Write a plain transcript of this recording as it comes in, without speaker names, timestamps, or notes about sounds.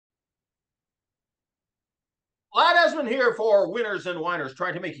Edmond here for Winners and Winers,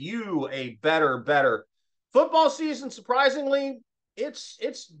 trying to make you a better. Football season, surprisingly,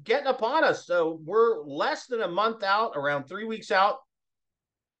 it's getting upon us. So we're less than a month out, around 3 weeks out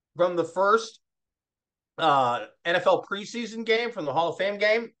from the first NFL preseason game, from the Hall of Fame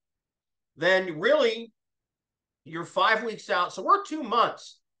game. Then really, you're 5 weeks out. So we're 2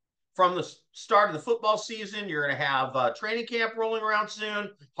 months from the start of the football season. You're going to have training camp rolling around soon.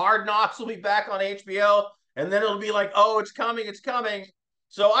 Hard Knocks will be back on HBO. And then it'll be like, oh, it's coming, it's coming.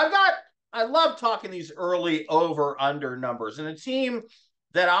 So I love talking these early over-under numbers. And a team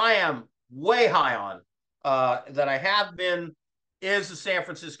that I am way high on, that I have been, is the San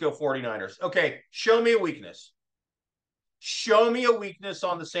Francisco 49ers. Okay, show me a weakness. Show me a weakness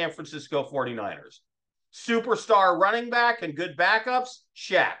on the San Francisco 49ers. Superstar running back and good backups,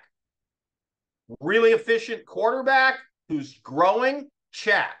 Shaq. Really efficient quarterback who's growing,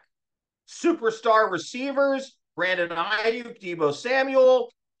 check. Superstar receivers, Brandon Ayuk, Deebo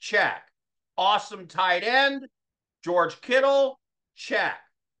Samuel, check. Awesome tight end, George Kittle, check.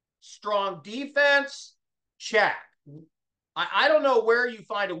 Strong defense, check. I don't know where you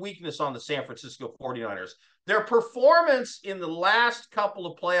find a weakness on the San Francisco 49ers. Their performance in the last couple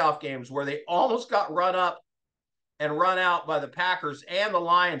of playoff games where they almost got run up and run out by the Packers and the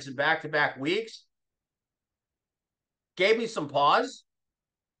Lions in back-to-back weeks gave me some pause.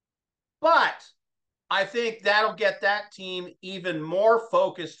 But I think that'll get that team even more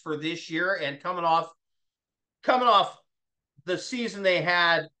focused for this year, and coming off the season they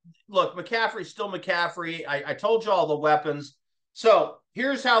had. Look, McCaffrey's still McCaffrey. I told you all the weapons. So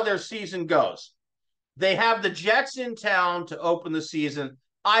here's how their season goes. They have the Jets in town to open the season.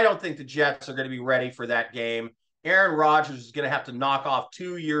 I don't think the Jets are going to be ready for that game. Aaron Rodgers is going to have to knock off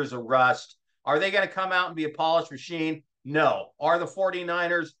 2 years of rust. Are they going to come out and be a polished machine? No. Are the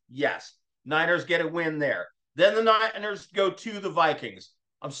 49ers? Yes. Niners get a win there. Then the Niners go to the Vikings.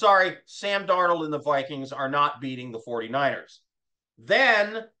 I'm sorry, Sam Darnold and the Vikings are not beating the 49ers.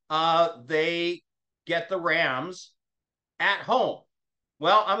 Then they get the Rams at home.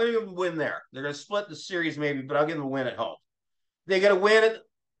 Well, I'm going to give them a win there. They're going to split the series maybe, but I'll give them a win at home. They get a win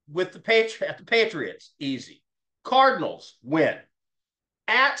with the Patriots. Easy. Cardinals win.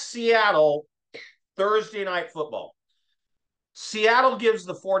 At Seattle, Thursday Night Football. Seattle gives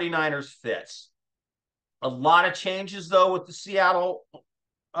the 49ers fits. A lot of changes, though, with the Seattle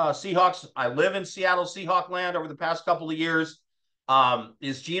Seahawks. I live in Seattle Seahawk land over the past couple of years.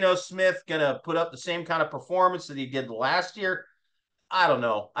 Is Geno Smith going to put up the same kind of performance that he did last year? I don't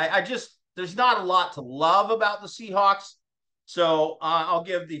know. I just, there's not a lot to love about the Seahawks. So I'll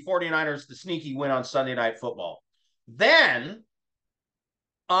give the 49ers the sneaky win on Sunday Night Football. Then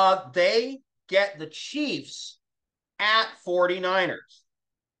they get the Chiefs at 49ers.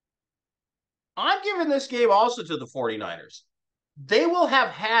 I'm giving this game also to the 49ers. They will have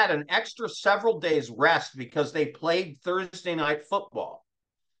had an extra several days rest because they played Thursday Night Football.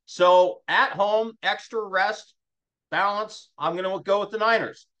 So at home, extra rest, balance. I'm going to go with the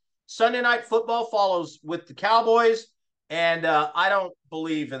Niners. Sunday Night Football follows with the Cowboys, and I don't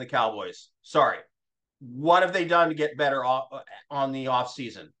believe in the Cowboys. Sorry. What have they done to get better on the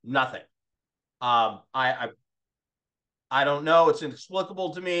offseason? Nothing. I don't know. It's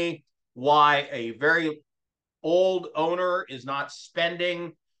inexplicable to me why a very old owner is not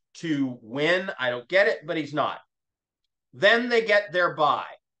spending to win. I don't get it, but he's not. Then they get their bye.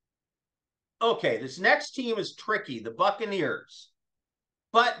 Okay, this next team is tricky, the Buccaneers.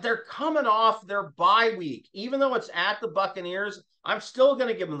 But they're coming off their bye week. Even though it's at the Buccaneers, I'm still going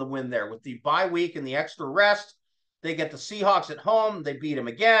to give them the win there with the bye week and the extra rest. They get the Seahawks at home. They beat them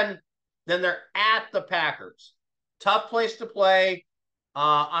again. Then they're at the Packers. Tough place to play.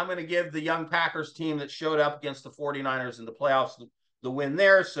 I'm going to give the young Packers team that showed up against the 49ers in the playoffs the win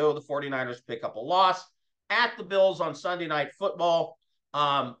there. So the 49ers pick up a loss. At the Bills on Sunday Night Football.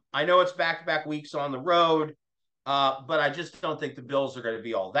 I know it's back-to-back weeks on the road, but I just don't think the Bills are going to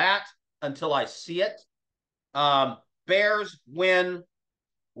be all that until I see it. Bears win.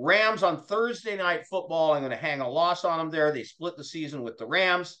 Rams on Thursday Night Football. I'm going to hang a loss on them there. They split the season with the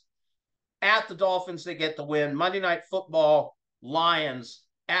Rams. At the Dolphins, they get the win. Monday Night Football, Lions.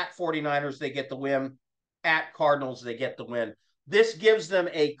 At 49ers, they get the win. At Cardinals, they get the win. This gives them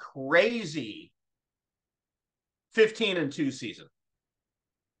a crazy 15-2 season.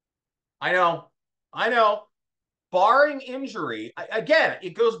 I know. Barring injury, again,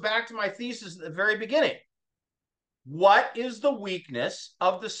 it goes back to my thesis at the very beginning. What is the weakness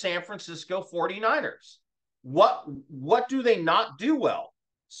of the San Francisco 49ers? What do they not do well?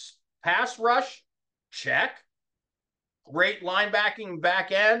 Pass rush, check. Great linebacking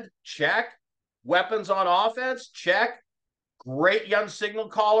back end, check. Weapons on offense, check. Great young signal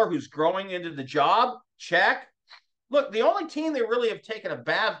caller who's growing into the job, check. Look, the only team they really have taken a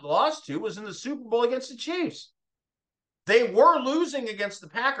bad loss to was in the Super Bowl against the Chiefs. They were losing against the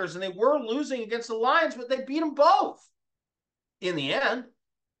Packers and they were losing against the Lions, but they beat them both in the end.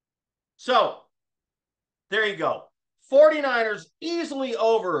 So there you go. 49ers easily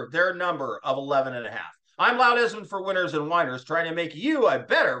over their number of 11.5. I'm Loud Edmond for Winners and Whiners, trying to make you a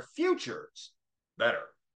better futures better.